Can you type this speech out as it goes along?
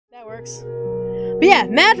That works. But yeah,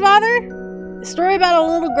 Mad Father, a story about a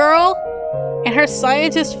little girl and her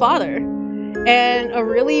scientist father, and a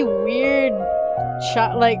really weird,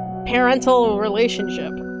 like, parental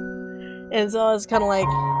relationship. And so it's kind of like,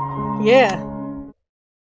 yeah.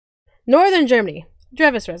 Northern Germany,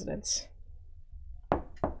 Drevis residence.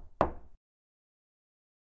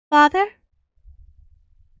 Father?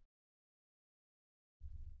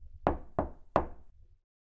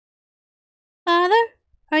 Father?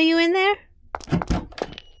 Are you in there?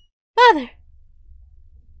 Father!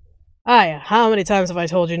 Aya, how many times have I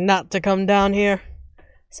told you not to come down here?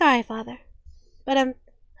 Sorry, Father. But I'm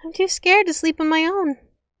too scared to sleep on my own.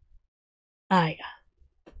 Aya.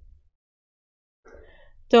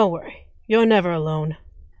 Don't worry. You're never alone.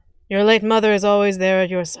 Your late mother is always there at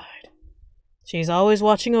your side. She's always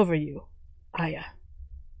watching over you, Aya.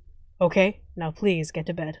 Okay, now please get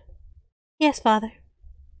to bed. Yes, Father.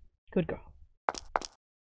 Good girl.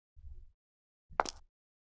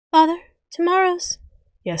 Father, tomorrow's...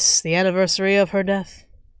 Yes, the anniversary of her death.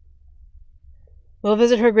 We'll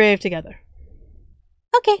visit her grave together.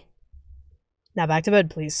 Okay. Now back to bed,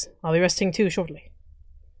 please. I'll be resting too shortly.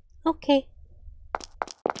 Okay.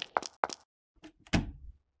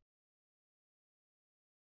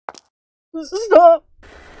 Stop!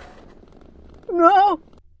 No!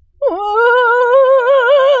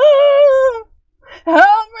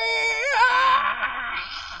 Help me!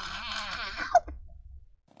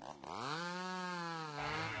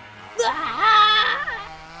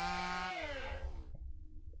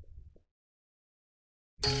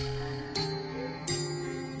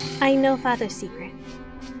 I know Father's secret.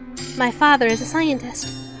 My father is a scientist.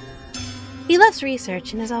 He loves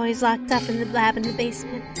research and is always locked up in the lab in the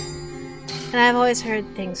basement. And I've always heard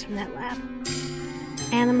things from that lab.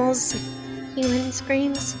 Animals, human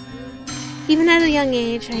screams. Even at a young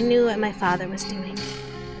age, I knew what my father was doing.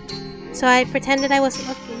 So I pretended I wasn't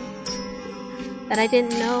looking. That I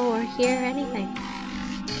didn't know or hear anything.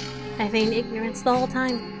 I feigned ignorance the whole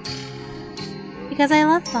time. Because I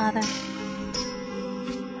love Father.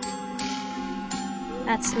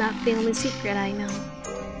 That's not the only secret I know.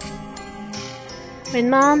 When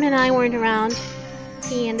Mom and I weren't around,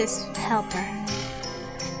 he and his helper.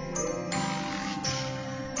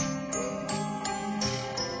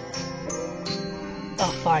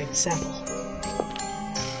 A fine sample.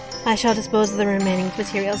 I shall dispose of the remaining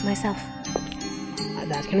materials myself.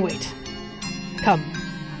 That can wait. Come,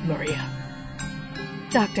 Maria.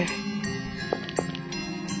 Doctor.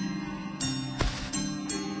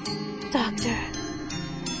 Doctor.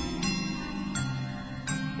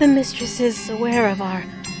 The mistress is aware of our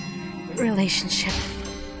relationship.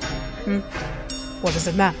 What does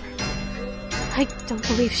it matter? I don't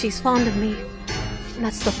believe she's fond of me.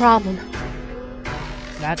 That's the problem.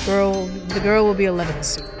 The girl will be 11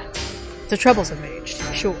 soon. It's a troublesome age, to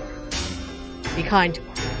be sure. Be kind to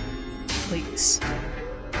her, please.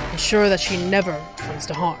 Ensure that she never comes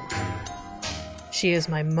to harm. She is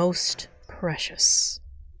my most precious.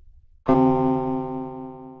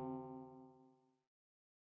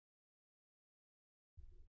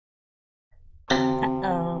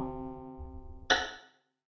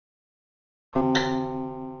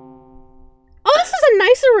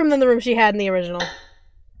 Nicer room than the room she had in the original.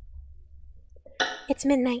 It's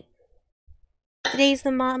midnight. Today's the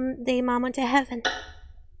day Mom went to heaven.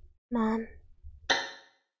 Mom.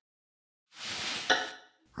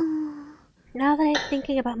 Now that I'm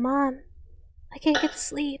thinking about Mom, I can't get to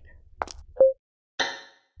sleep.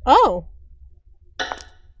 Oh!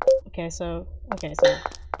 Okay, so...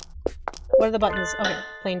 What are the buttons? Okay,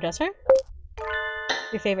 plain dresser.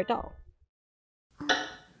 Your favorite doll.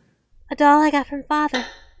 A doll I got from Father.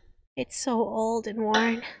 It's so old and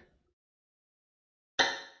worn.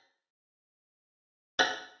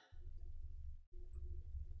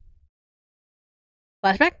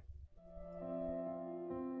 Flashback?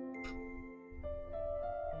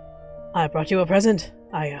 I brought you a present,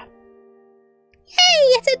 Aya. Yay,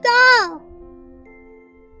 it's a doll!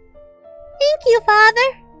 Thank you, Father!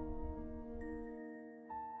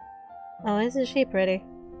 Oh, isn't she pretty?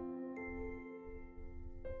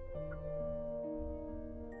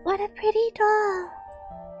 What a pretty doll.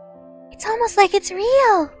 It's almost like it's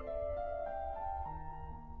real.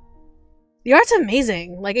 The art's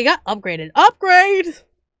amazing. Like, it got upgraded. Upgrade!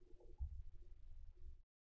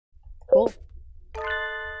 Cool.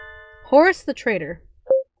 Horace the Traitor.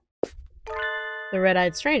 The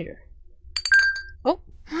Red-Eyed Stranger. Oh.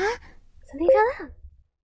 Huh? Something fell out.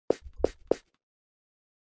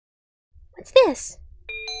 What's this?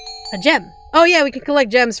 A gem. Oh yeah, we can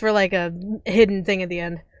collect gems for like a hidden thing at the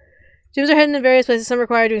end. Gems are hidden in various places. Some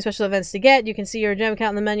require doing special events to get. You can see your gem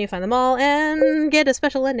count in the menu, find them all, and get a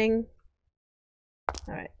special ending.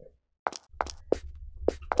 Alright.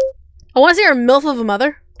 I want to see her MILF of a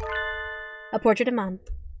mother. A portrait of Mom.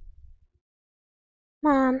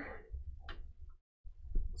 Mom.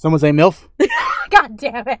 Someone say MILF? God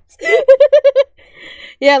damn it.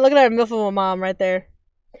 Yeah, look at her MILF of a mom right there.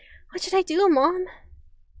 What should I do, Mom?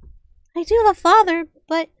 I do love Father,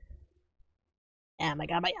 but... Oh my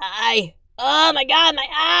god, my eye! Oh my god, my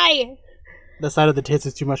eye! The side of the tits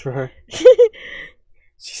is too much for her.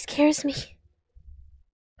 She scares me.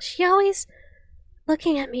 She always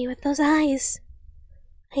looking at me with those eyes.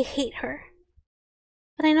 I hate her.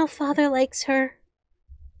 But I know Father likes her.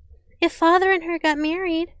 If Father and her got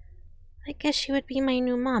married, I guess she would be my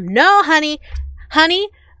new mom. No, honey! Honey,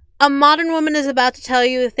 a modern woman is about to tell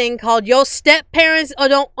you a thing called your step-parents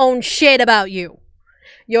don't own shit about you.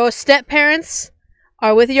 Your step-parents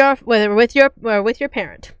are with your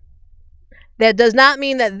parent. That does not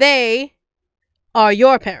mean that they are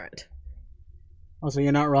your parent. Also,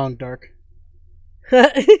 you're not wrong, Dark.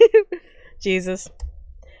 Jesus.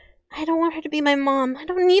 I don't want her to be my mom. I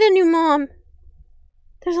don't need a new mom.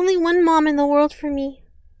 There's only one mom in the world for me.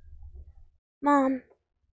 Mom.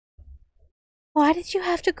 Why did you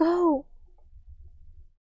have to go?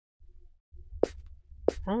 I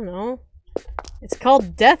don't know. It's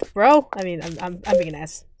called death, bro. I mean, I'm being an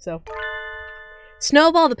ass, so.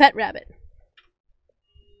 Snowball the pet rabbit.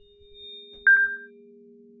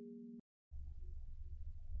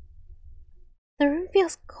 The room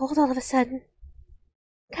feels cold all of a sudden.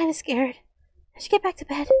 I'm kind of scared. I should get back to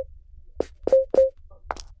bed.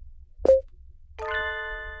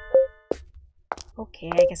 Okay,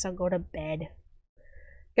 I guess I'll go to bed.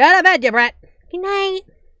 Go to bed, you brat. Good night.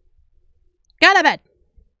 Go to bed.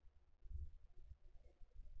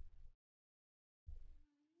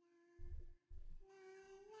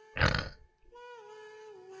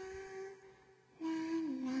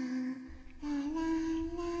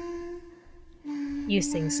 You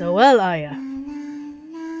sing so well, Aya.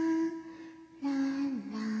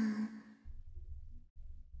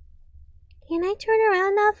 Can I turn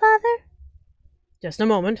around now, Father? Just a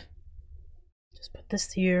moment. Just put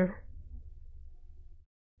this here.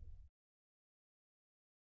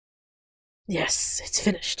 Yes, it's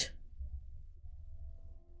finished.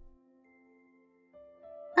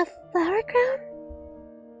 A flower crown?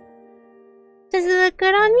 Does it look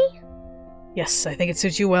good on me? Yes, I think it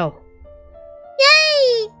suits you well.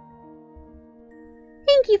 Yay!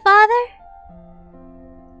 Thank you, Father.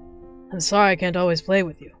 I'm sorry I can't always play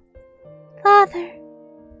with you. Father.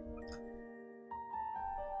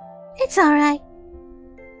 It's alright.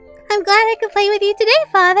 I'm glad I could play with you today,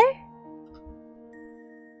 Father.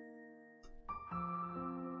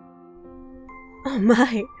 Oh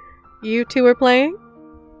my, you two are playing?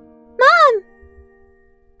 Mom!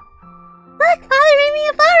 Look, Father made me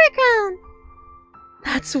a flower crown!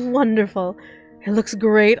 That's wonderful. It looks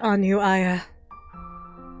great on you, Aya.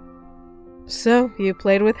 So, you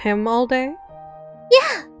played with him all day?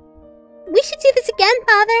 Yeah! We should do this again,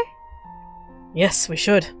 Father! Yes, we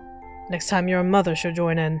should. Next time your mother should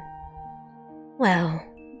join in. Well,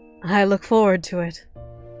 I look forward to it.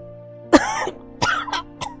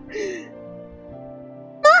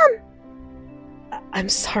 Mom! I'm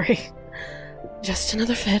sorry. Just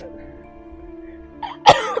another fit.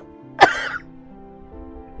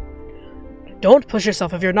 Don't push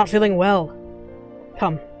yourself if you're not feeling well.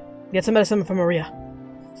 Come, get some medicine for Maria.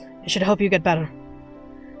 It should help you get better.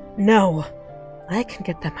 No, I can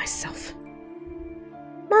get that myself.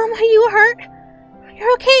 Mom, are you hurt?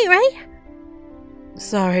 You're okay, right?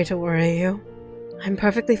 Sorry to worry you. I'm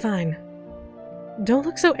perfectly fine. Don't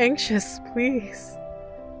look so anxious, please.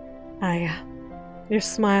 Your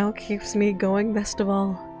smile keeps me going best of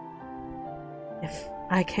all. If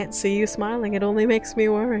I can't see you smiling, it only makes me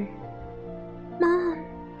worry. Mom.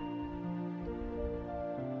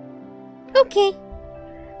 Okay.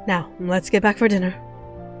 Now, let's get back for dinner.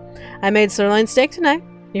 I made sirloin steak tonight.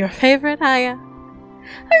 Your favorite, Aya.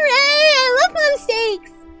 Hooray! I love Mom's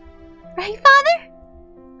steaks! Right,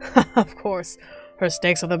 Father? Of course. Her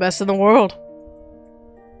steaks are the best in the world.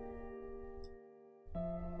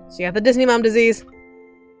 She got the Disney Mom disease.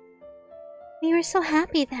 We were so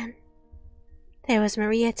happy then. There was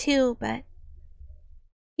Maria too, but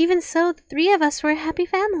even so, the three of us were a happy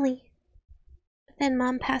family. But then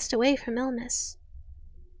Mom passed away from illness.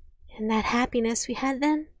 And that happiness we had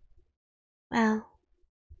then, well...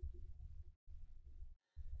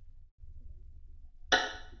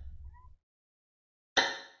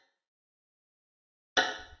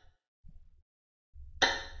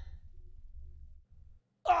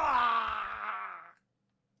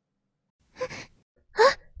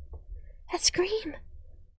 that scream?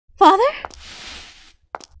 Father?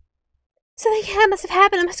 Something must have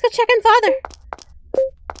happened. I must go check on Father.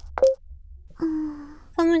 Oh,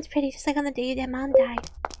 full moon's pretty, just like on the day that Mom died.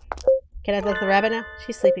 Can I look the rabbit now?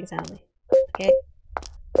 She's sleeping soundly. Okay.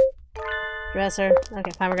 Dress her.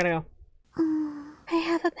 Okay, fine, we're gonna go. Oh, I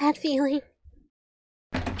have a bad feeling.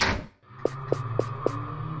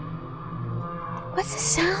 What's the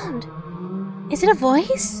sound? Is it a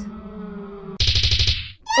voice?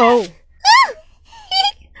 Oh.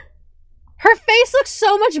 Her face looks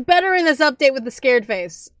so much better in this update with the scared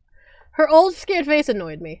face. Her old scared face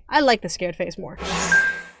annoyed me. I like the scared face more.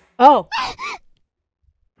 Oh.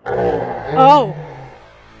 Oh.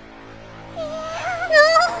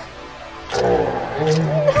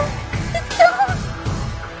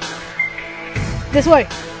 This way.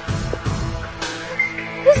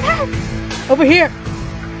 Who's that? Over here.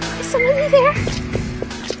 Is somebody there?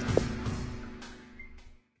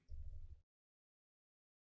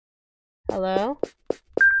 Hello?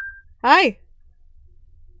 Hi.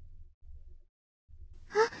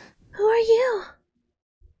 Who are you?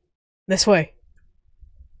 This way.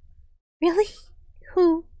 Really?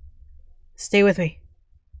 Who? Stay with me.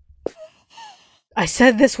 I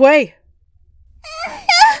said this way.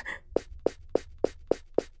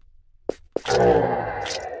 There's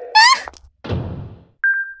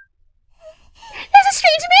a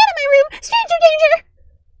strange man in my room! Stranger danger!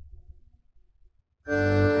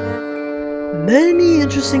 Many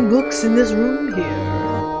interesting books in this room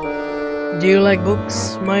here. Do you like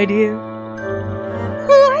books, my dear?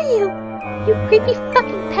 Who are you? You creepy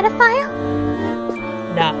fucking pedophile?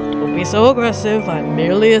 Now, don't be so aggressive. I'm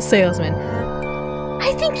merely a salesman.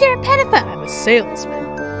 I think you're a pedophile. I'm a salesman.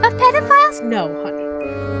 Of pedophiles? No, honey.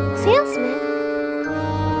 Salesman?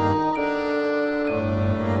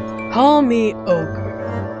 Call me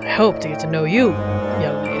Ogre. I hope to get to know you,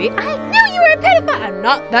 young lady. I knew you were a pedophile! I'm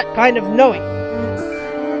not that kind of knowing.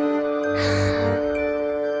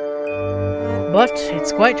 But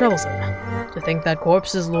it's quite troublesome to think that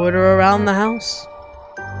corpses loiter around the house.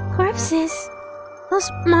 Corpses? Those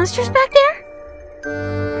monsters back there?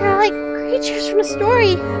 They're like creatures from a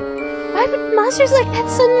story. Why would monsters like that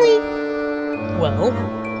suddenly... Well,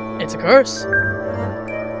 it's a curse.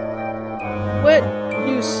 What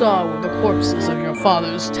you saw were the corpses of your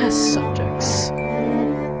father's test subjects.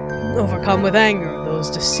 Overcome with anger, those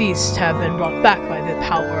deceased have been brought back by the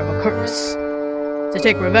power of a curse. To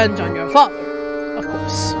take revenge on your father, of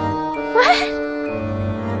course.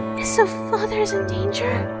 What? So Father is in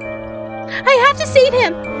danger? I have to save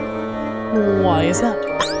him! Why is that?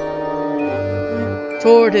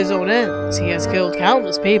 Toward his own ends, he has killed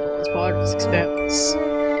countless people as part of his experiments.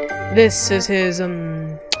 This is his,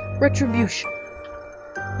 retribution.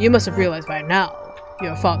 You must have realized by now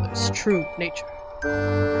your father's true nature.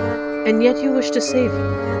 And yet you wish to save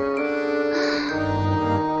him.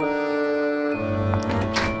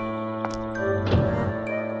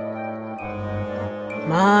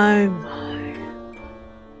 My.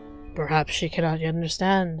 Perhaps she cannot yet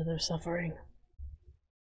understand their suffering.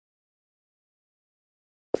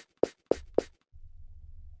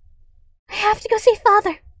 I have to go see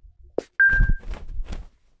Father.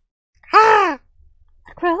 Ah!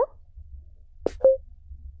 A crow?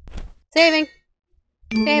 Saving.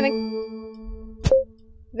 Saving.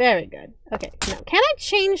 Very good. Okay, now, can I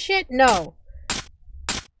change shit? No.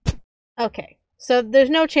 Okay, so there's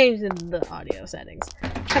no change in the audio settings.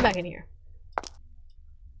 Come back in here.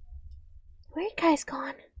 Weird guy's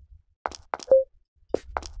gone.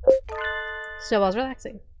 Snowball's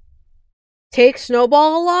relaxing. Take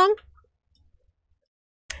Snowball along?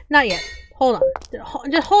 Not yet. Hold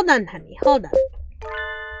on. Just hold on, honey. Hold on.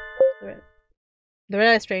 The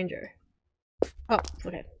Red-Eyed Stranger. Oh,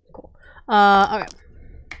 okay. Cool. Alright.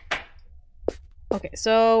 Okay,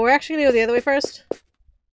 so we're actually gonna go the other way first.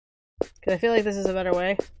 Because I feel like this is a better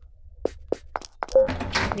way.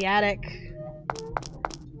 The attic.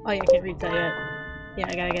 Oh yeah, I can't read that yet. Yeah,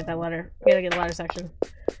 I gotta get that letter. I gotta get the letter section.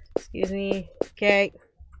 Excuse me. Okay.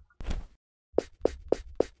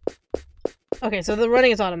 Okay, so the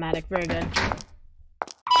running is automatic. Very good.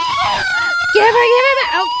 Give her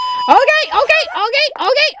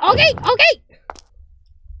back! Okay!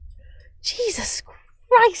 Jesus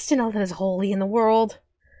Christ and all that is holy in the world.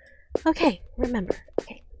 Okay, remember.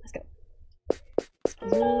 Okay, let's go.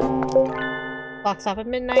 Excuse me. Clock stop at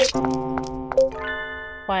midnight.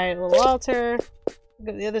 Quiet little altar.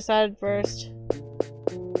 Go to the other side first.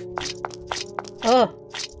 Ugh.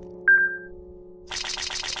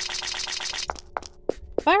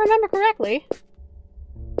 If I remember correctly.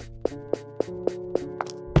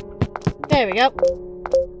 There we go.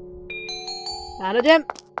 Found a gem.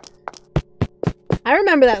 I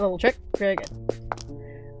remember that little trick. Very good.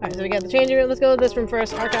 Alright, so we got the changing room. Let's go to this room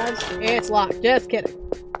first. Archives. It's locked. Just kidding.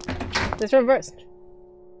 This room first.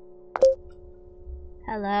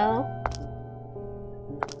 Hello?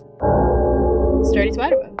 Sturdy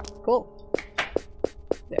spiderweb. Cool.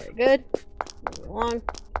 Very good. Moving along.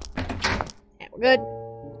 And we're good.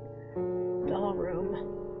 Doll room.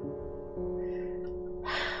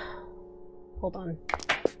 Hold on.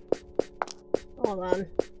 Hold on.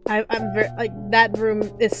 I'm very, like, that room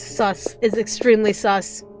is sus. Is extremely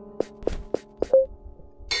sus.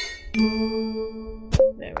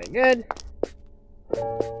 Very good.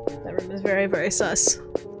 That room is very, very sus.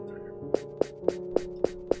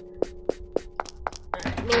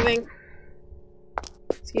 Alright, moving.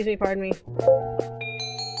 Excuse me, pardon me.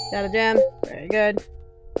 Got a gem. Very good.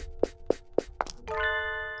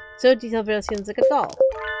 So detailed, really seems like a doll.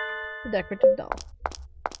 A decorative doll.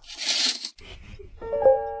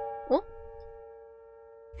 Oh.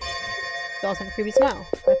 Dolls have a creepy smile.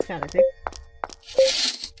 That's kind of creepy.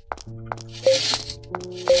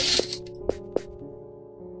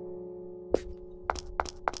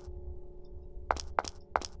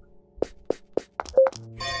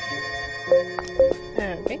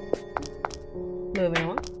 Okay. Moving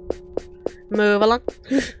along. Move along.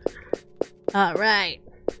 Alright.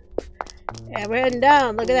 And we're heading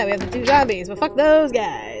down. Look at that. We have the 2 zombies. But fuck those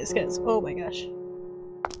guys. Because, oh my gosh.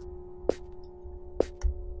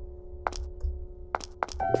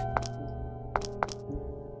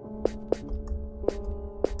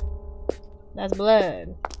 That's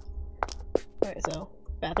blood. Alright, so,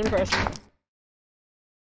 bathroom first.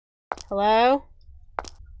 Hello?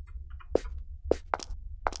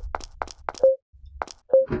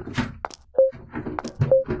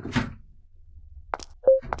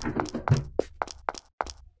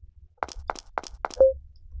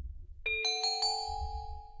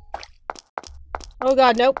 Oh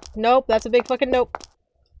god, nope. Nope, that's a big fucking nope.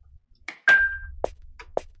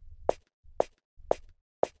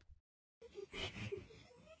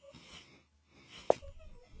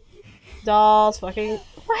 Dolls fucking...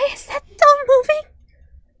 Why is that doll moving?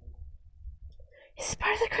 Is it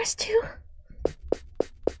part of the curse too?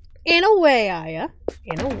 In a way, Aya.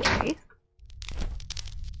 In a way.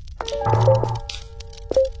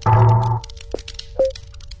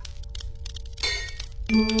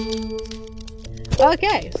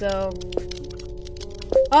 Okay, so...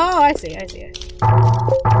 Oh, I see, I see.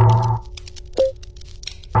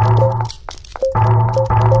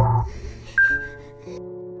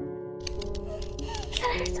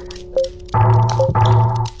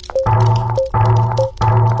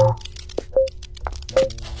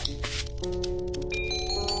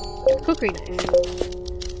 Cookery knife.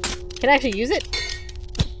 Can I actually use it?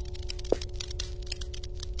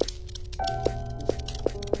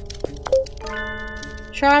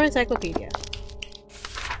 Charm Encyclopedia.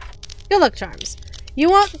 Good luck charms. You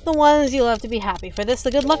want the ones you love to be happy. For this,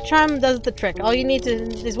 the good luck charm does the trick. All you need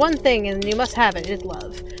is one thing, and you must have it. It is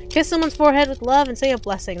love. Kiss someone's forehead with love and say a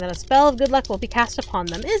blessing. Then a spell of good luck will be cast upon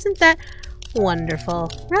them. Isn't that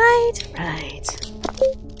wonderful? Right? Right.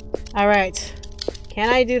 Alright. Can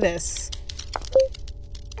I do this?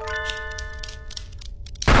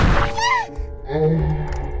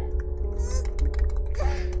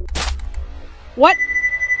 What?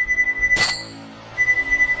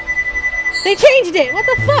 They changed it! What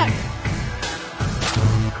the fuck?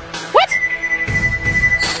 What?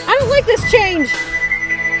 I don't like this change!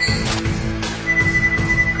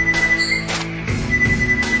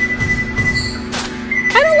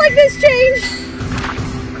 I don't like this change!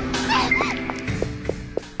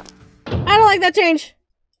 I don't like that change!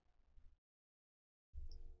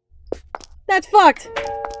 That's fucked!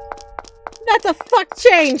 That's a fucked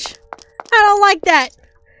change! I don't like that!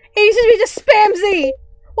 It used to be just Spam Z!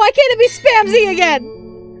 Why can't it be Spam Z again?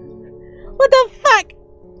 What the fuck?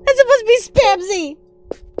 That's supposed to be Spam Z!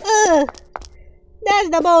 Ugh! That's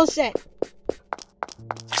the bullshit!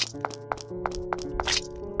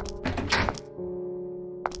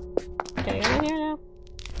 Can I go in here now?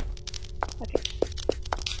 Okay.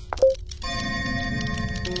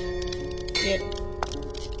 Good.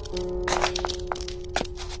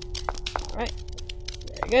 Alright.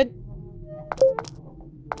 Very good.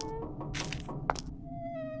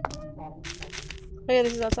 Oh yeah,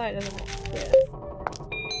 this is outside, isn't it? Yeah.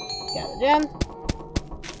 Got the gem.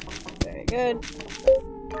 Very good.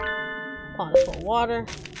 Pond is full of water.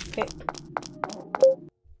 Okay.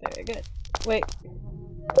 Very good. Wait.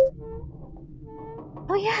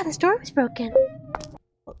 Oh yeah, this door was broken.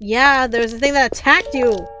 Yeah, there was a thing that attacked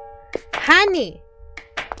you! Honey!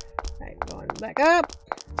 Alright, going back up.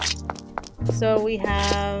 So we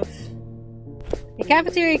have A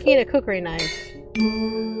cafeteria key and a cookery knife.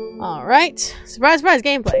 Alright. Surprise, surprise,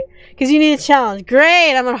 gameplay. Because you need a challenge.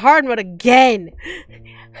 Great, I'm on hard mode again.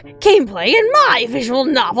 Gameplay in my visual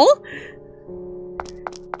novel.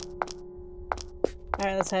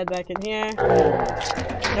 Alright, let's head back in here.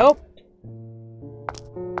 Nope.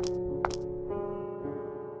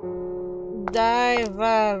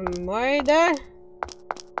 Moida?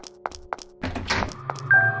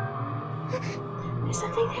 There's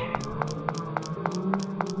something there.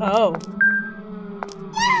 Oh.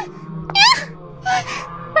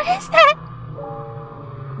 What is that?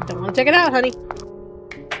 Don't want to check it out, honey.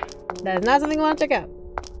 That is not something you want to check out.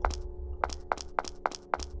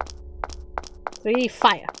 So you need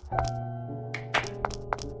fire.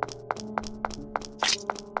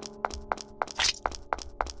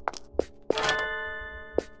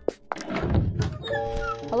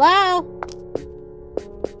 Hello?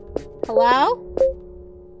 Hello?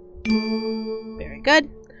 Very good.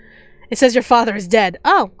 It says your father is dead.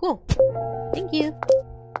 Oh, cool. Thank you.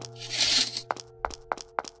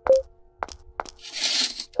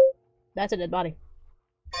 That's a dead body.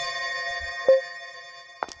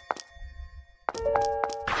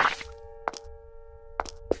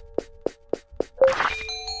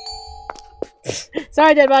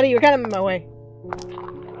 Sorry, dead body. You were kind of in my way.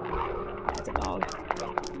 That's a dog.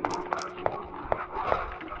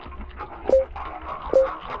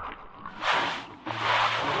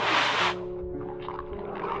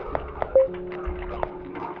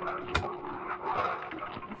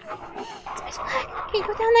 Space flag. Can you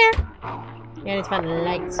go down there? Yeah, it's find the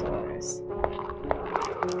light source.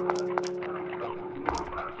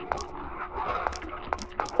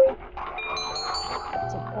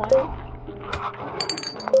 Some oil.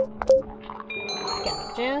 Get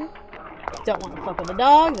the jam. Don't want to fuck with the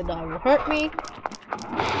dog. The dog will hurt me.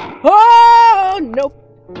 Oh, nope.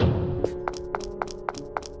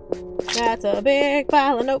 That's a big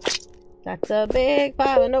pile of nope. That's a big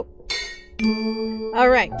pile of nope.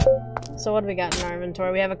 Alright. So what do we got in our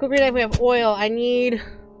inventory? We have a cookery knife, we have oil. I need...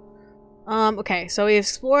 okay, so we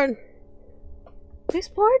explored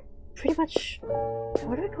pretty much...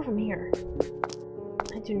 Where do we go from here?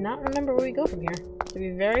 I do not remember where we go from here, to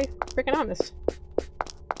be very freaking honest.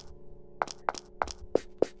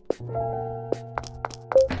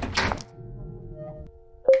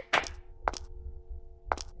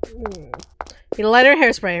 Need a lighter and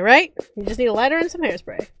hairspray, right? You just need a lighter and some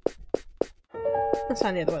hairspray. Let's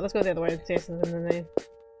find the other way. Let's go the other way and see if there's something in the name.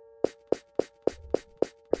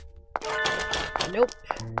 Nope.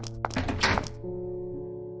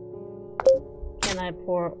 Can I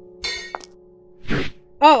pour...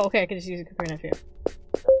 Oh, okay, I can just use a cookery knife here.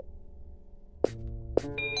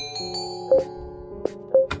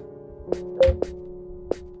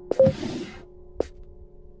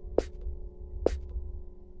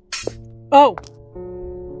 Oh!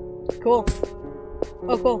 Cool.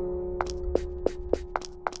 Oh, cool.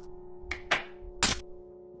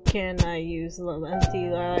 Can I use the empty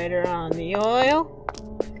lighter on the oil?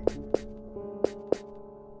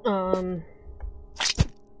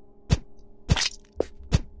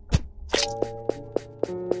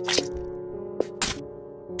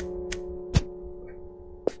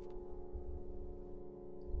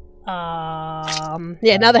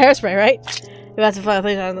 Yeah, now the hairspray, right? If that's a fun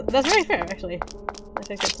thing. That's very fair, actually. That's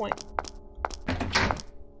a good point.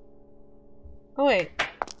 Oh, wait.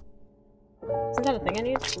 Isn't that a thing I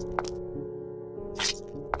need?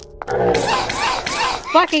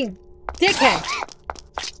 Fucking dickhead!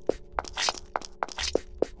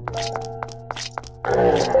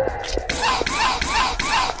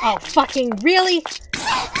 Oh, fucking really?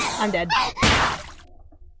 I'm dead.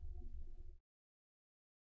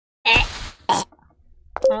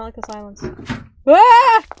 I don't like the silence.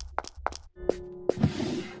 Ah!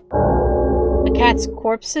 The cat's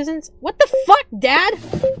corpse isn't? What the fuck, Dad?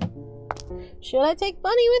 Should I take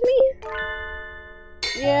Bunny with me?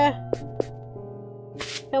 Yeah.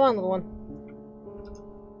 Come on, little one.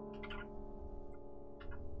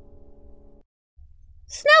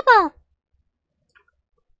 Snowball!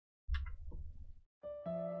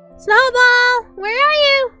 Snowball! Where are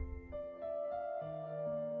you?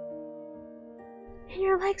 And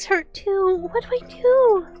your legs hurt too. What do I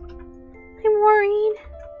do? I'm worried.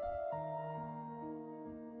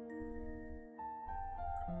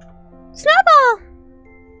 Snowball!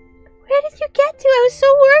 Where did you get to? I was so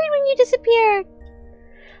worried when you disappeared.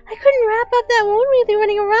 I couldn't wrap up that wound with you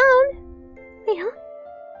running around. Wait, huh?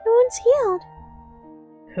 The wound's healed.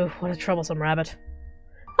 Ooh, what a troublesome rabbit.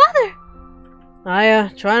 Father!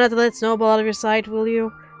 Try not to let Snowball out of your sight, will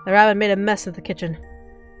you? The rabbit made a mess of the kitchen.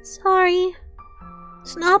 Sorry.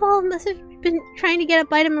 Snowball must have been trying to get a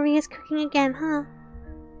bite of Maria's cooking again, huh?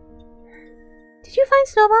 Did you find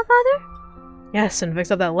Snowball, Father? Yes, and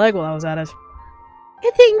fixed up that leg while I was at it.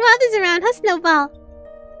 Good thing Father's around, huh, Snowball?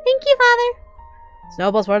 Thank you, Father.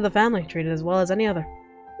 Snowball's part of the family, treated as well as any other.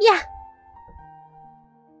 Yeah.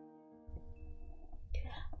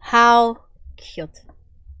 How cute.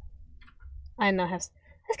 I now have...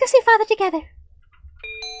 Let's go see Father together.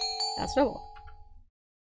 That's Snowball.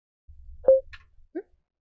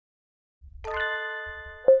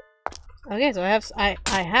 Okay, so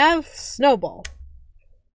I have Snowball.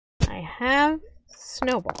 I have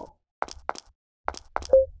Snowball.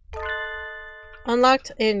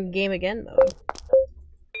 Unlocked in game again mode.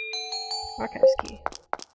 Archives key.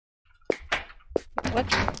 What?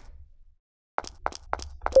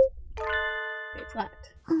 It's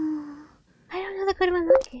locked. I don't know the code to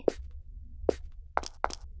unlock it.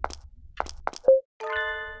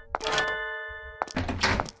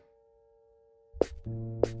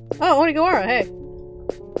 Oh, Onigawara, hey.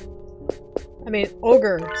 I mean,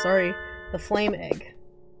 Ogre, sorry. The Flame Egg.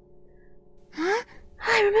 Huh?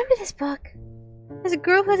 I remember this book. There's a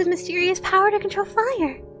girl who has a mysterious power to control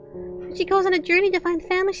fire. And she goes on a journey to find the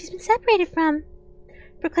family she's been separated from.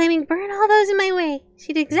 Proclaiming, burn all those in my way.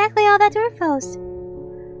 She did exactly all that to her foes.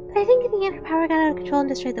 But I think in the end her power got out of control and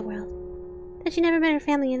destroyed the world. That she never met her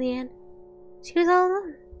family in the end. She was all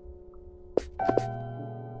alone.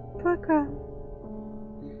 Poor girl.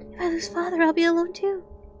 If I lose Father, I'll be alone too.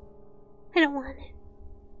 I don't want it.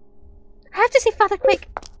 I have to see Father quick!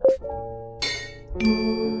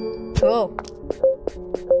 Cool.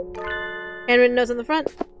 Handwritten notes on the front.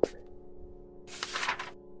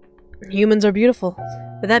 Humans are beautiful,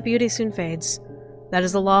 but that beauty soon fades. That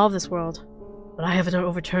is the law of this world. But I haven't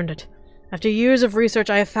overturned it. After years of research,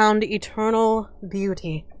 I have found eternal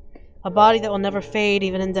beauty. A body that will never fade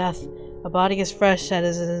even in death. A body as fresh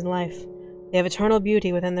as it is in life. They have eternal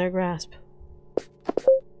beauty within their grasp.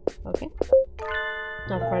 Okay.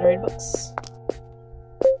 Not required to read books.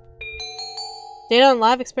 Data on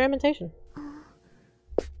live experimentation.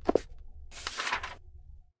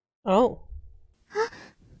 Oh. Huh?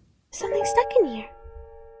 Something's stuck in here.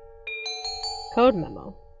 Code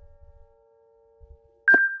memo.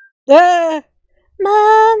 Ah!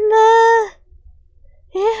 Mama!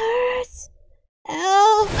 It hurts!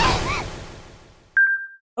 Help!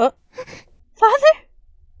 Father?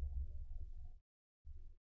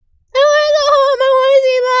 I want to go home! I want to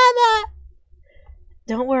see Mama!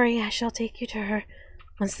 Don't worry, I shall take you to her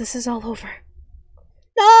once this is all over.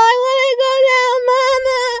 No, I want to go now!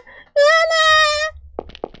 Mama!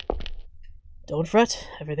 Mama! Don't fret,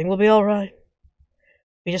 everything will be alright.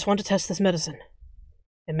 We just want to test this medicine.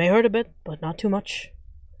 It may hurt a bit, but not too much.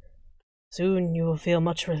 Soon you will feel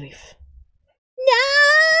much relief.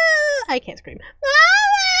 No! I can't scream. Mama!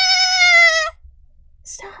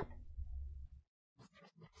 Stop.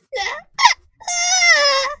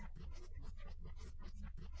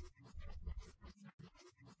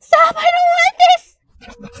 Stop! I don't want this!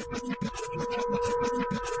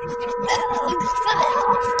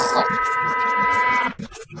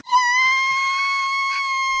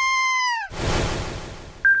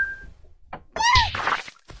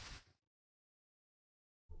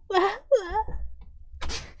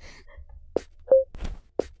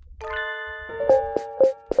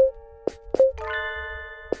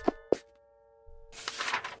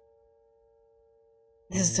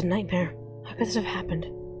 This is a nightmare. How could this have happened?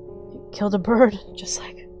 You killed a bird, just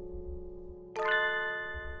like...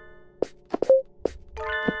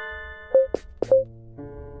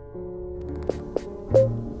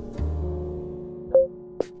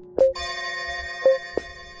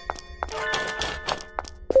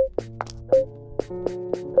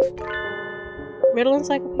 Riddle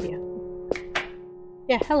Encyclopedia.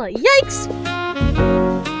 Yeah, hella yikes!